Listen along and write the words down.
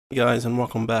Hey guys, and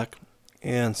welcome back.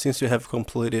 And since you have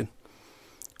completed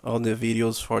all the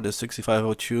videos for the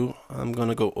 6502, I'm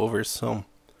gonna go over some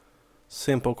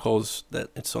simple codes that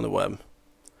it's on the web.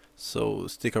 So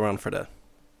stick around for that.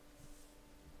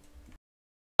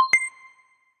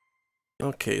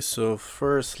 Okay, so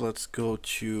first let's go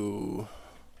to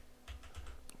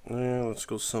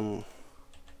some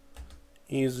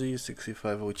easy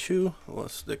 6502.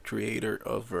 What's the creator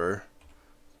of our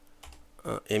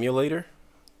emulator,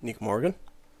 Nick Morgan.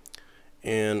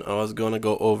 And I was gonna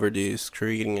go over this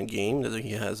creating a game that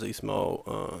he has a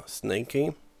small snake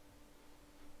game.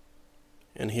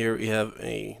 And here we have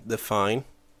a define,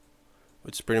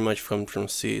 which pretty much from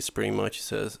C. It's pretty much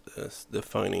says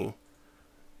defining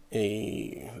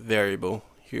a variable.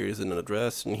 Here is an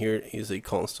address, and here is a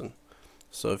constant.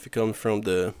 So if you come from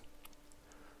the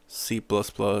C++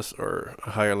 or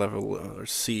a higher level or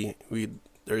C,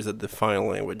 there's a define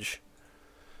language.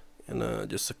 And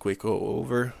just a quick go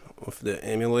over with the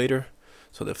emulator.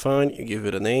 So define, you give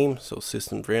it a name, so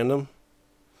system random,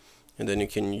 and then you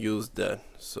can use that.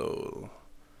 So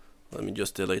let me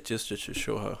just delete this just to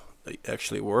show how it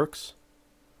actually works.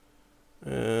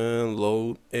 And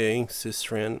load a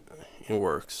sysrand, it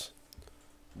works.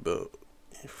 But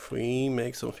if we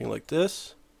make something like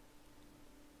this,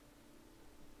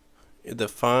 it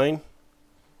define,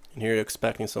 and here you're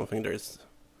expecting something that's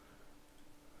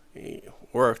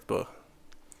worked, but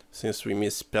since we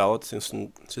misspelled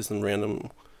system random,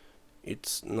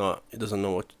 it doesn't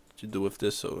know what to do with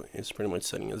this, so it's pretty much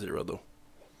setting a 0 though.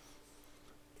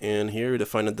 And here we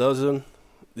define a dozen.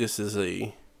 This is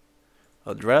a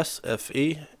address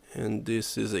FE, and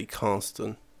this is a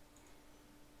constant,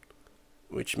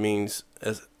 which means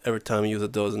as every time you use a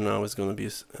dozen now it's going to be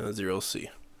 0C.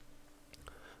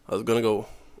 I was gonna go,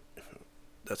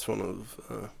 that's one of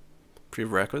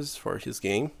prerequisites for his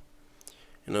game,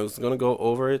 and I was gonna go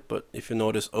over it, but if you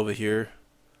notice over here,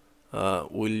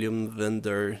 William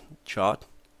Vender Chot,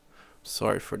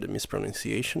 sorry for the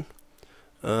mispronunciation,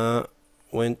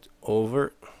 went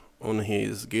over on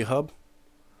his GitHub,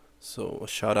 so a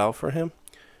shout out for him.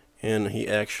 And he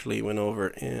actually went over,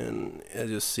 and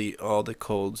as you see all the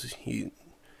codes, he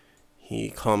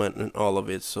commented on all of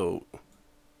it, so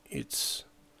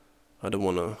I don't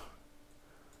want to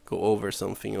go over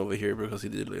something over here because he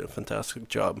did a fantastic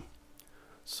job.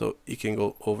 So you can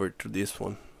go over to this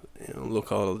one and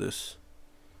look all of this,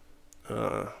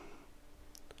 all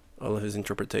of his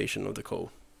interpretation of the code.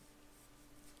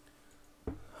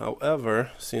 However,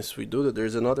 since we do that,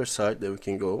 there's another site that we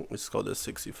can go. It's called the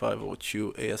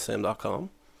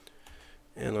 6502asm.com.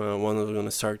 And when I was going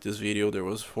to start this video, there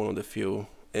was one of the few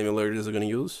emulators I'm going to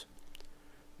use,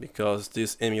 because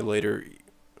this emulator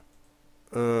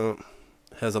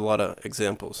has a lot of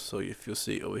examples. So if you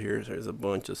see over here, there's a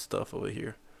bunch of stuff over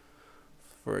here.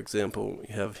 For example,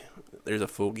 there's a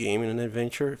full game in an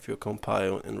adventure. If you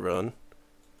compile and run,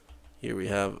 here we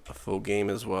have a full game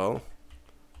as well.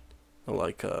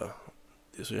 Like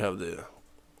this, we have the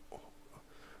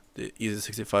Easy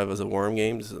 65 as a worm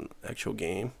game. This is an actual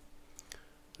game.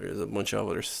 There's a bunch of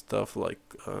other stuff like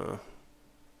there's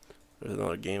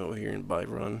another game over here in by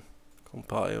run,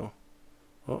 compile.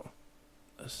 Oh,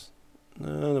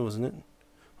 no, that wasn't it.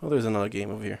 Oh, there's another game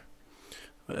over here.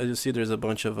 But as you see, there's a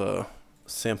bunch of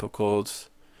sample codes.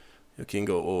 You can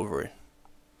go over it.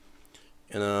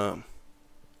 And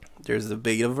there's the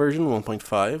beta version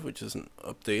 1.5, which is an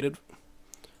updated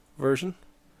version.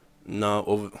 Now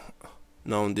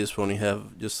on this one, you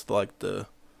have just like the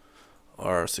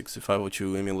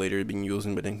R6502 emulator being used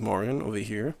by Nick Morgan over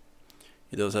here.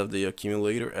 It does have the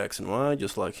accumulator X and Y,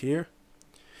 just like here.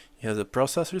 It has a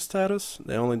processor status.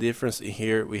 The only difference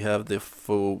here, we have the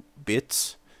full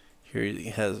bits. Here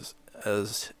it has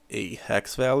as a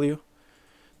hex value.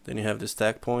 Then you have the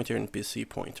stack pointer and PC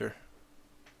pointer.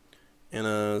 And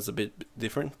it's a bit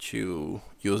different to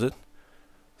use it.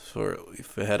 So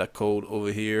if I had a code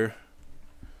over here,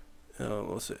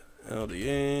 let's say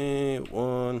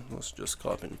LDA1, let's just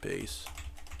copy and paste.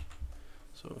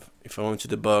 So if I want to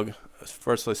debug,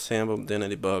 first I sample, then I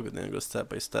debug, then I go step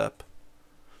by step.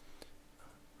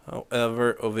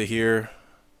 However, over here,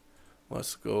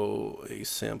 let's go a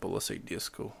sample, let's say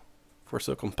disco. First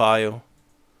I compile,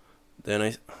 then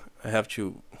I have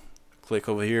to click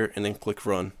over here and then click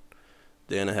run.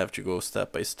 Then I have to go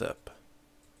step by step.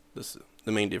 This is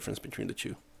the main difference between the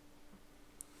two.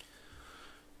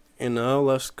 And now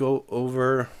let's go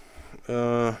over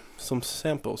some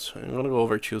samples. I'm gonna go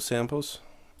over 2 samples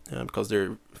because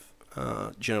they're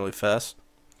generally fast.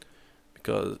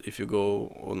 Because if you go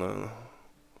on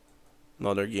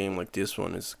another game like this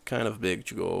one, it's kind of big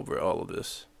to go over all of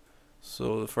this.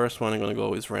 So the first one I'm gonna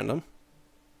go is random.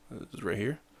 It's right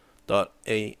here.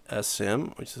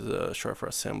 .asm, which is short for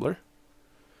assembler.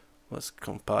 Let's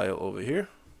compile over here.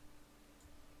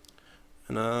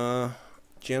 And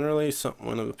generally,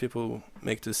 when the people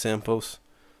make the samples,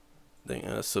 they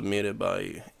submit it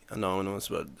by anonymous,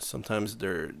 but sometimes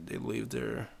they leave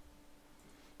their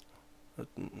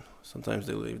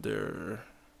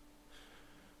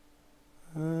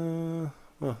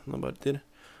well, nobody did.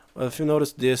 Well, if you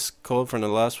notice, this code from the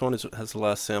last one has the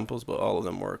last samples, but all of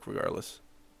them work regardless.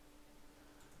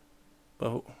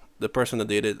 But the person that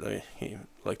did it,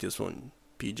 like this one,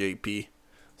 PJP,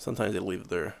 sometimes they leave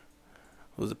there.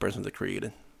 Who's the person that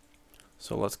created?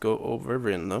 So let's go over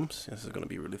randoms. This is going to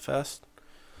be really fast.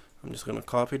 I'm just going to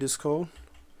copy this code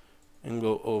and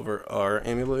go over our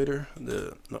emulator,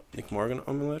 the Nick Morgan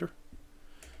emulator.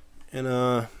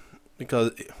 And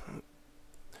because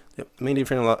the main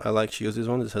difference I like to use this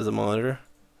one, this has a monitor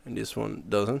and this one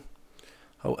doesn't.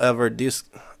 However, this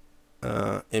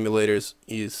emulators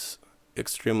is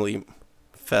extremely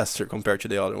faster compared to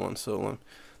the other one. So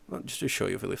just to show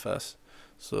you really fast.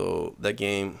 So that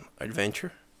game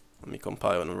Adventure, let me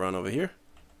compile and run over here.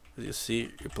 As you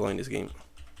see, you're playing this game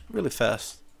really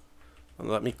fast. And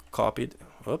let me copy it.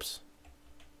 Oops.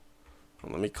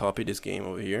 And let me copy this game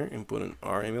over here and put an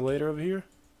R emulator over here.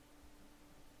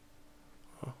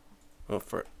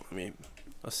 Let me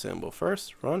assemble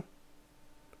first, run.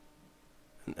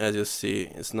 And as you see,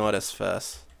 it's not as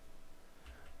fast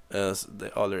as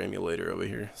the other emulator over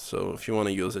here. So if you want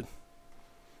to use it,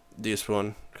 this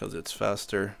one, because it's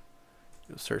faster,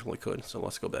 you certainly could. So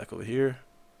let's go back over here.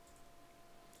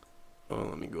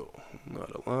 Let me go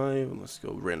not alive. Let's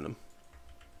go random.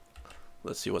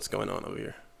 Let's see what's going on over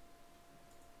here.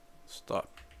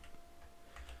 Stop.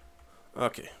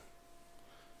 Okay.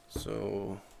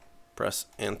 So press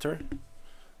enter,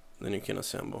 then you can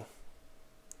assemble.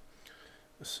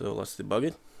 So let's debug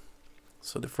it.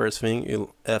 So the first thing,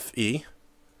 FE,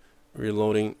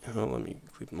 reloading. Let me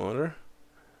click monitor.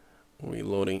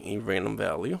 Reloading a random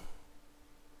value.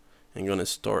 I'm gonna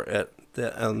store at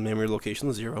the memory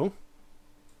location 0,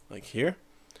 like here.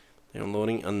 Then I'm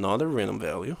loading another random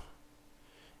value.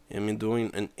 And I'm doing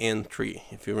an AND tree.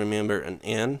 If you remember, an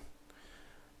AND,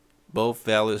 both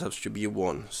values have to be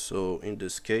 1. So in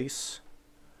this case,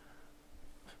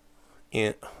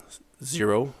 and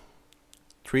 0,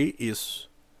 3 is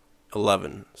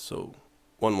 11. So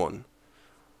 1 1.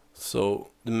 So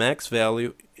the max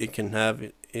value it can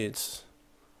have it's,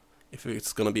 if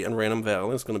it's gonna be a random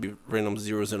value, it's gonna be random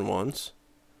zeros and ones.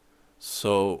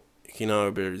 So it can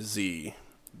either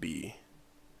be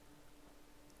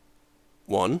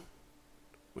 1,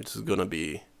 which is gonna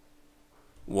be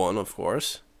 1, of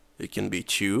course. It can be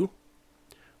 2,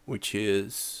 which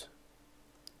is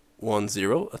 1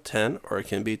 0, a 10, or it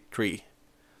can be 3,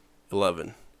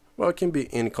 11. Well, it can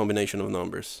be any combination of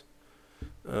numbers.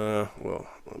 Well,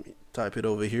 let me type it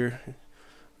over here.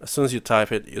 As soon as you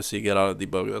type it, you see get out of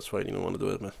debug. That's why you don't want to do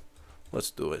it, but let's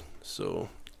do it. So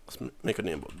let's make a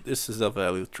name. This is the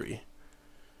value 3.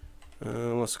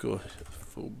 Let's go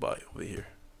full by over here.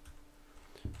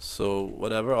 So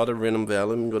whatever other random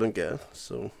value I'm gonna get.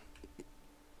 So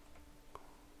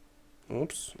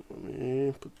oops, let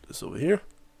me put this over here.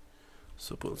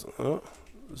 Suppose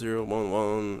 0 1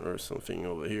 1 or something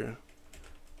over here.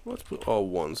 Let's put all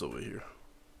ones over here.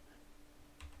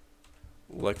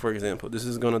 Like for example, this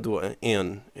is gonna do an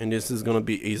N, and this is gonna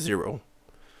be a 0.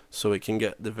 So it can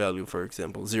get the value, for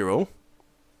example, 0.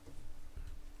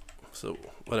 So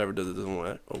whatever doesn't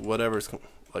matter, or whatever is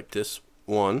like this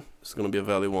 1, it's gonna be a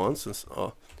value 1 since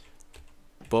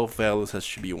both values has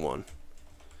to be 1.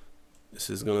 This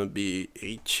is gonna be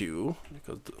a 2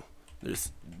 because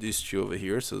there's this 2 over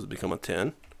here, so it's become a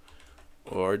 10.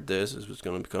 Or this is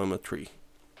gonna become a 3.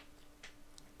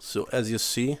 So as you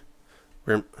see,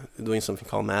 we're doing something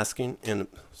called masking, and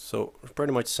so we're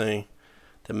pretty much saying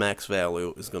the max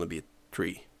value is going to be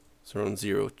 3, so around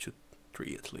 0 to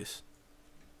 3 at least.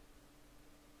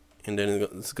 And then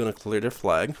it's going to clear the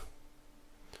flag.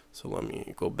 So let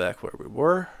me go back where we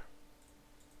were.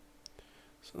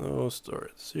 So store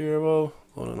at 0,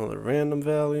 load another random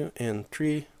value, and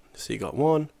 3. See, got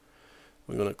 1.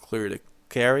 We're going to clear the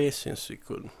carry since we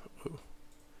could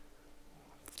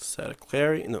set a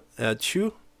carry. No, add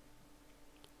 2.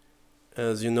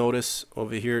 As you notice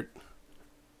over here,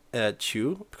 add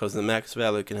 2 because the max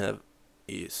value can have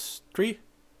is 3.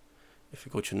 If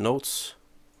you go to notes,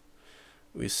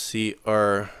 we see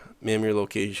our memory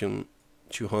location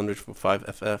 200 for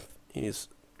 5FF is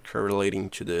correlating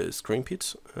to the screen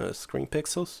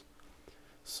pixels.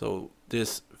 So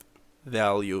this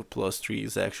value plus 3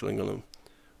 is actually gonna,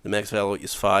 the max value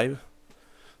is 5.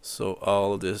 So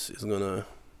all of this is gonna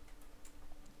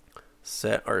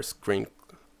set our screen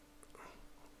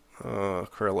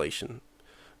correlation,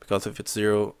 because if it's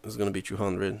 0 it's going to be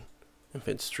 200, if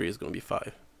it's 3 it's going to be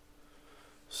 5.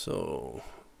 So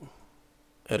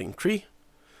adding 3.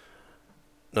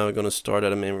 Now we're going to start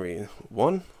at a memory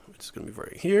 1, which is going to be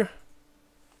right here.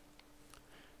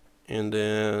 And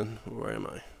then, where am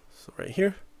I? So right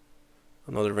here,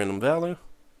 another random value.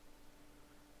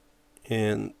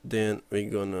 And then we're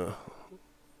going to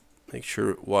make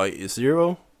sure y is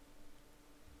 0.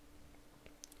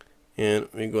 And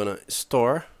we're going to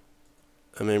store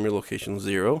a memory location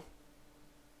 0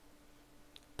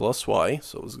 plus y.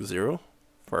 So it's 0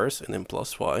 first and then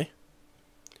plus y.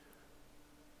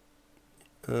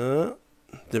 The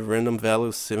random value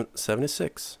is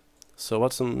 76. So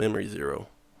what's in memory 0?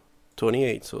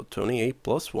 28. So 28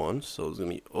 plus 1. So it's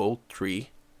going to be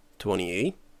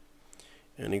 0328.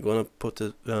 And you're going to put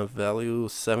the value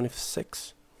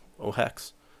 76. Oh,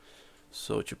 hex.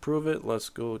 So to prove it, let's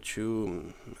go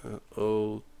to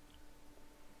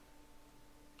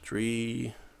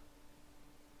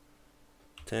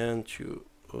 0310 to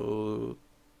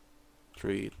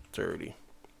 0330.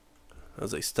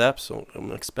 As a step, so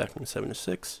I'm expecting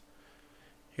 76.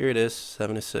 Here it is,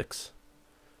 76.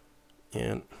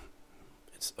 And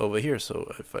it's over here, so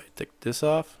if I take this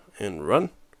off and run,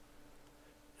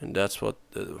 and that's what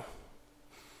the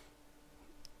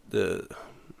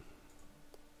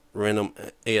random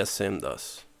ASM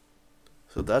does.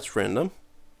 So that's random.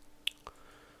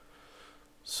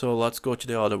 So let's go to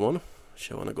the other one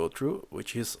which I want to go through,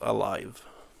 which is alive.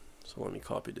 So let me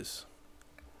copy this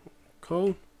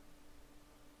code.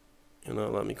 And now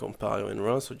let me compile and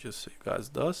run, so just so you guys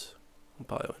does.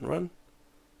 Compile and run.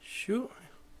 Shoot.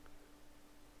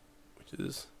 Which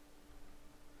is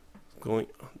going,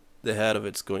 the head of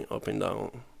it's going up and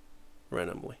down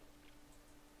randomly.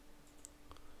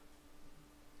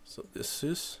 So this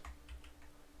is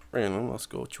random. Let's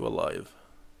go to alive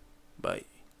by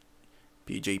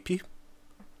PJP.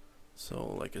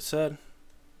 So like I said,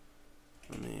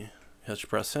 let me have to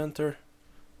press enter,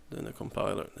 then the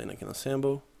compiler, then I can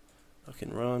assemble, I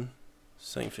can run,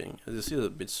 same thing. As you see, it's a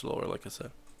bit slower, like I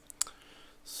said.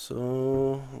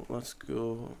 So let's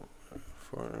go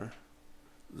for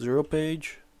 0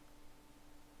 page.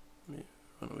 Let me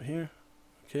run over here.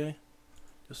 Okay,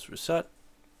 just reset.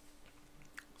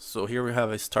 So here we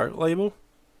have a start label,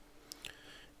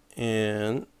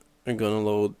 and we're gonna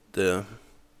load the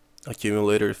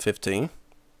accumulator 15,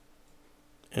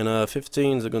 and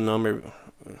 15 is a good number.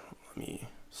 Let me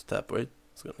step with it.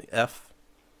 It's gonna be F,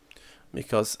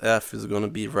 because F is gonna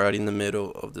be right in the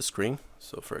middle of the screen.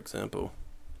 So for example,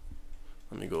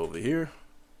 let me go over here.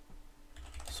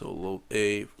 So load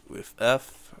A with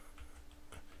F,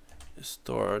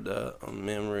 store that on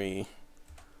memory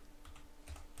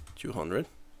 200.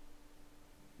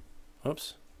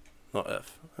 Oops, not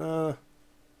F. Let's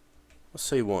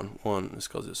say 1. 1 is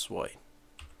because it's white.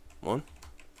 1.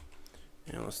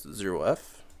 And let's do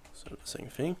 0F. So the same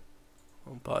thing.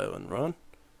 Compile and run.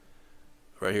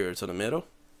 Right here it's in the middle.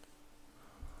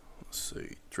 Let's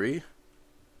say 3.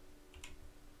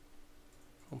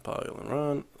 Compile and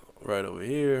run. Right over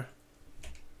here.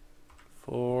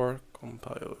 4.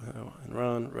 Compile and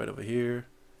run. Right over here.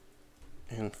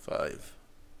 And 5.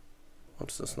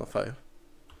 Oops, that's not 5.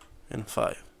 And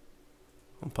 5.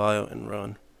 Compile and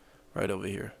run right over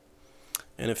here.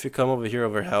 And if you come over here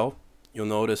over help, you'll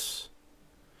notice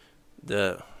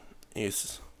that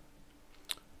it's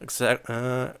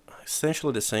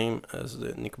essentially the same as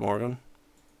the Nick Morgan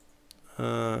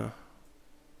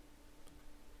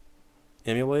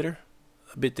emulator.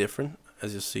 A bit different,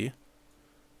 as you see,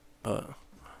 but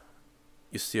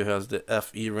you still has the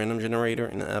FE random generator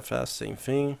and the FS, same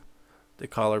thing. The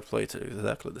color plates are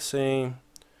exactly the same.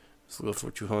 Let's go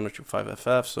for 200 to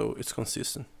 5FF, so it's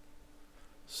consistent.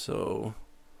 So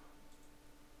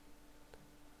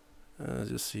as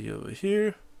you see over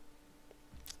here,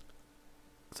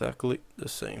 exactly the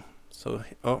same. So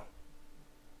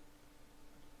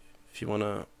if you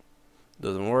wanna,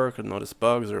 doesn't work or notice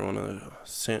bugs or wanna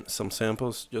send some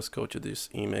samples, just go to this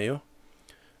email.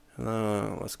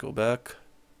 Let's go back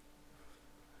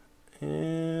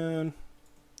and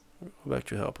go back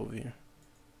to help over here.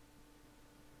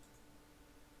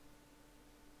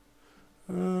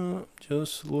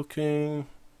 Just looking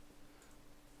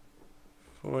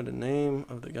for the name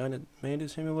of the guy that made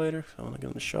this emulator. I want to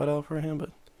give him a shout out for him, but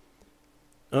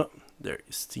there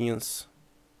is Stians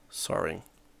Soaring.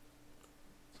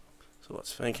 So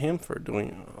let's thank him for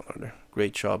doing another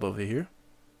great job over here.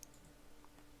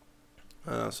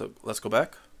 So let's go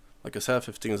back. Like I said,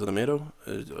 15 is in the middle.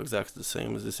 It's exactly the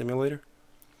same as the simulator.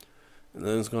 And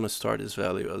then it's going to start this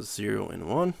value as 0 and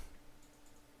 1.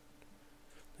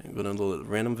 I'm gonna load a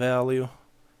random value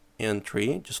and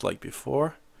 3, just like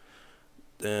before.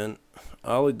 Then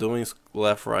all it's doing is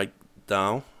left, right,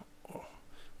 down.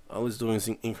 All it's doing is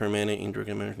incrementing and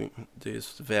decrementing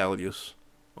these values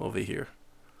over here.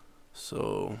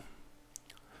 So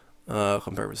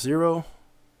compare with 0.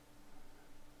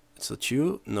 It's a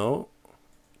 2. No.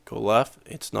 Go left.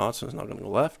 It's not, so it's not gonna go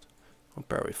left.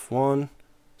 Compare with 1.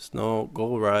 It's no.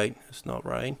 Go right. It's not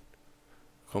right.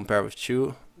 Compare with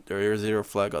 2. There is 0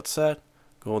 flag got set.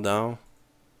 Go down.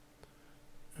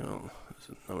 Now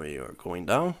you are going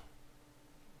down.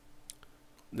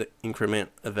 The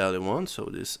increment a value 1, so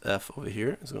this f over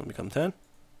here is going to become 10.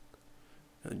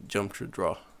 And jump to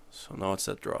draw. So now it's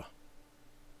at draw.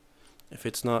 If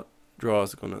it's not draw,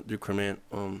 it's going to decrement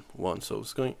on 1. So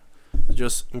it's going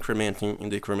just incrementing and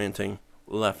decrementing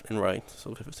left and right.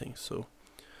 So 15. So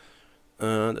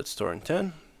that's storing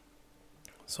 10.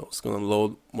 So it's going to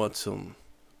load what's on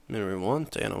memory 1,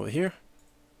 10 over here.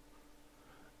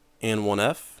 And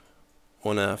 1f.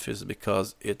 1f is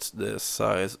because it's the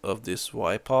size of this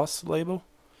ypos label,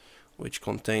 which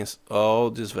contains all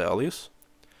these values.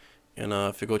 And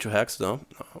if you go to hexdump,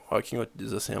 I can go to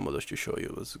disassemble just to show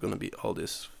you. It's going to be all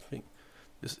this thing,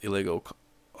 this illegal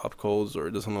opcodes, or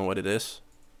it doesn't know what it is.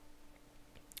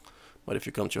 But if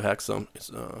you come to hexdump,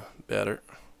 it's better.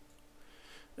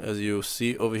 As you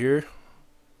see over here,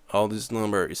 all this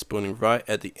number is putting right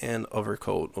at the end of our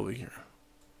code over here.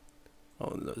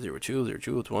 02,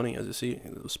 02, 20, as you see,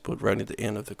 it was put right at the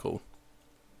end of the code.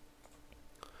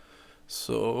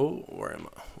 So where am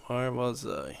I? Where was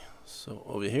I? So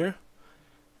over here,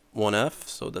 1f,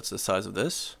 so that's the size of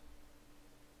this.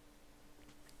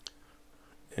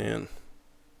 And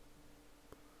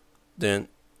then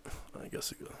I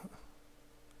guess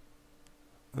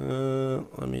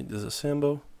let me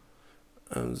disassemble.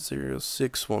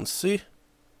 061c.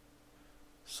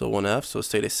 So 1f, so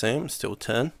stay the same, still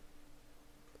 10.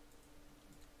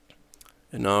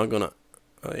 And now I'm gonna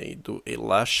do a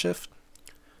last shift,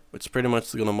 which pretty much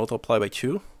is gonna multiply by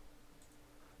 2.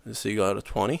 You see, you got a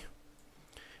 20.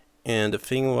 And the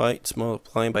thing why it's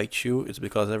multiplying by 2 is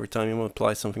because every time you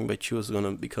multiply something by 2, it's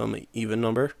gonna become an even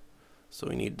number. So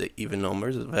we need the even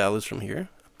numbers, the values from here.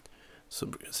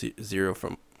 So see 0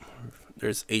 from,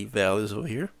 there's 8 values over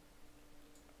here.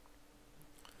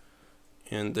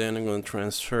 And then I'm gonna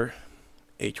transfer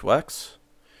h to x.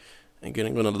 Again,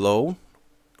 I'm gonna load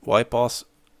ypos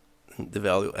the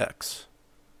value x.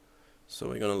 So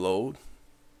we're gonna load.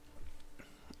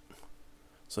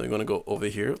 So you're gonna go over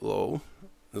here, load.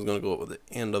 It's gonna go over the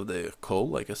end of the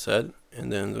code, like I said,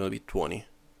 and then it's gonna be 20.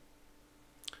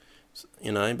 So,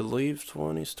 and I believe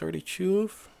 20 is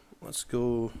 32. Let's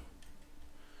go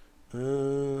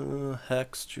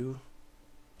hex to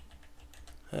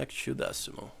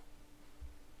decimal.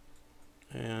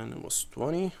 And it was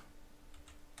 20,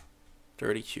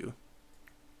 32.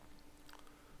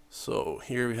 So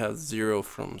here we have 0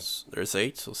 from, there's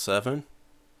 8, so 7,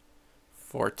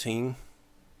 14,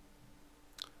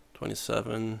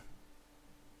 27,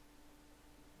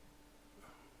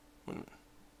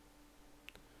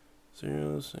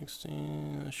 0,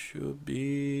 16, that should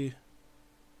be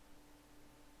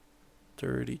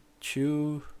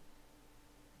 32,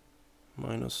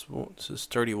 minus 1, this is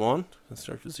 31, let's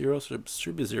start with 0, so it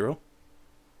should be 0.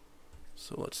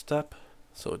 So let's step,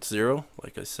 so it's 0,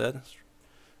 like I said.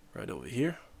 Right over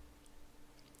here.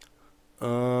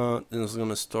 Then it's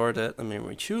gonna start at the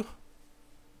memory 2.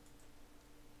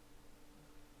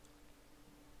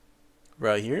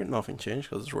 Right here, nothing changed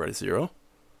because it's already 0.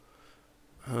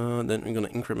 Then we're gonna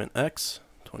increment x,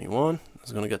 21.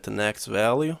 It's gonna get the next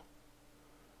value.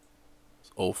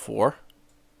 It's 04.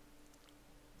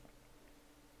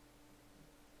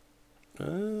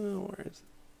 Where is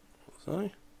it? Was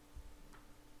I?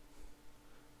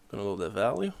 Gonna load that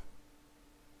value.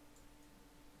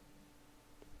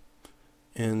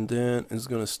 And then it's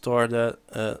gonna start at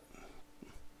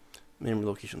memory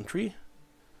location 3,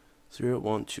 0,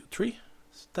 1, 2, 3,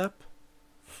 step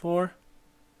 4.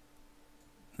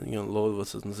 Then you're gonna load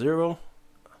what's in 0,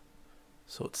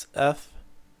 so it's f,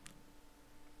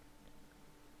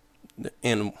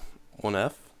 and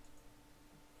 1f.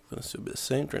 It's gonna still be the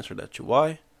same. Transfer that to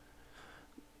y.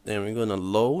 Then we're gonna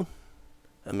load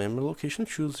a memory location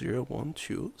 2, 0, 1,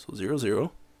 2, so 0,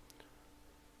 0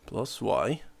 plus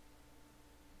y.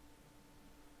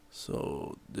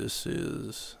 So this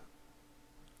is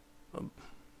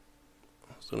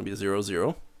it's gonna be 0,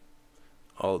 0.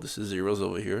 All this is zeros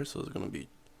over here, so it's gonna be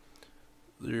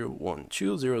 0, 1,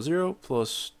 2, 0, 0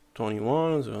 plus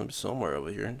 21 is gonna be somewhere over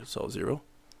here. That's all 0.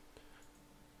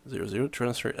 0, 0.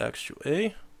 Transfer x to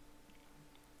a.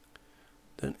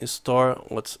 Then start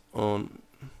what's on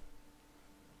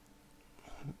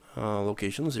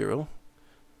location 0,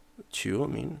 2, I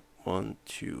mean 1,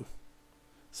 2,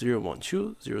 0, 1,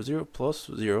 2, 0, 0 plus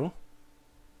 0.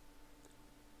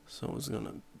 So it's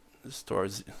gonna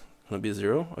start gonna be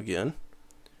 0 again,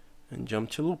 and jump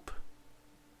to loop.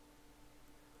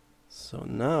 So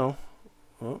now,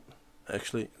 well,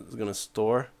 actually it's gonna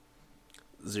store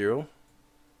 0,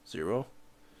 0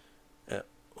 at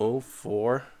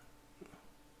 04,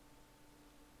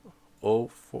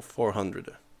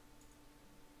 400.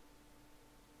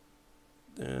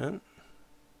 Then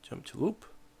jump to loop.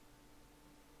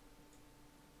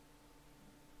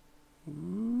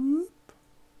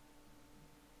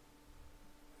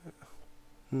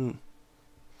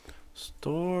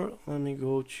 Store, let me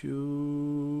go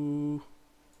to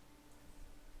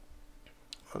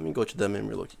that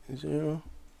memory location 0,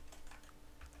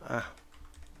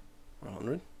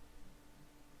 400.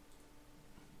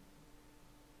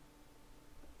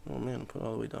 Oh man, put it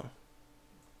all the way down.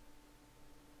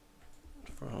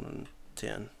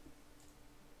 410.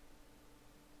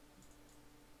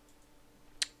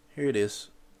 Here it is,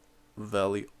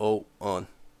 value 0 on,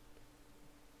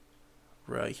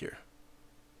 right here.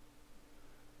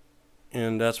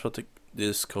 And that's what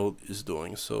this code is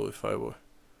doing. So if I were,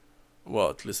 well,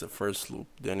 at least the first loop,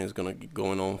 then it's gonna keep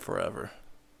going on forever.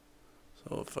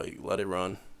 So if I let it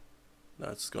run,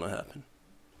 that's gonna happen.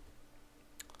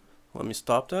 Let me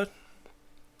stop that.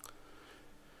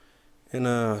 And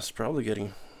it's probably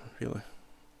getting really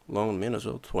long minutes,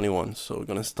 well, 21. So we're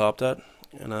gonna stop that.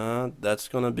 And that's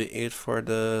gonna be it for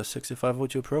the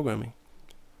 6502 programming.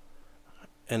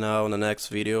 And now in the next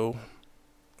video,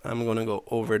 I'm gonna go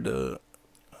over the,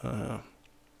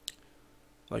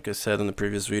 like I said in the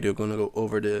previous video, gonna go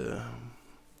over the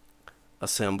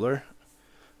assembler.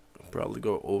 Probably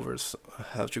go over,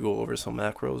 have to go over some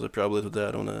macros. I probably do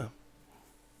that on a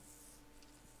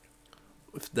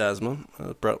with Dasma.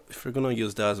 If you're gonna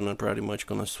use Dasma, I'm pretty much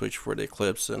gonna switch for the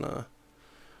Eclipse and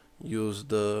use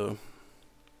the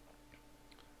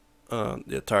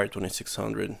Atari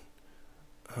 2600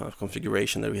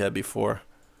 configuration that we had before.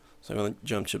 So I'm gonna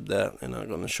jump to that, and I'm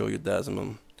gonna show you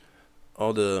Dasma,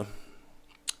 all the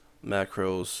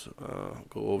macros,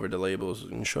 go over the labels,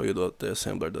 and show you what the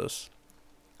assembler does.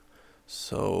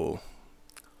 So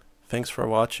thanks for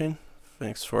watching.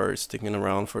 Thanks for sticking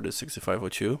around for the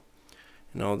 6502.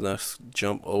 Now let's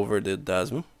jump over the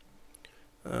Dasma.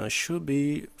 Should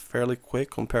be fairly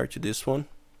quick compared to this one,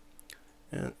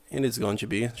 and it is going to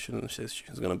be. Shouldn't say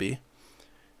it's gonna be.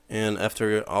 And after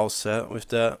you're all set with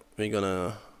that, we're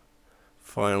gonna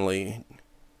finally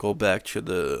go back to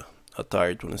the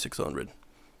Atari 2600.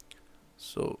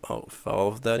 So with all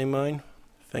of that in mind,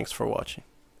 thanks for watching.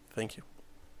 Thank you.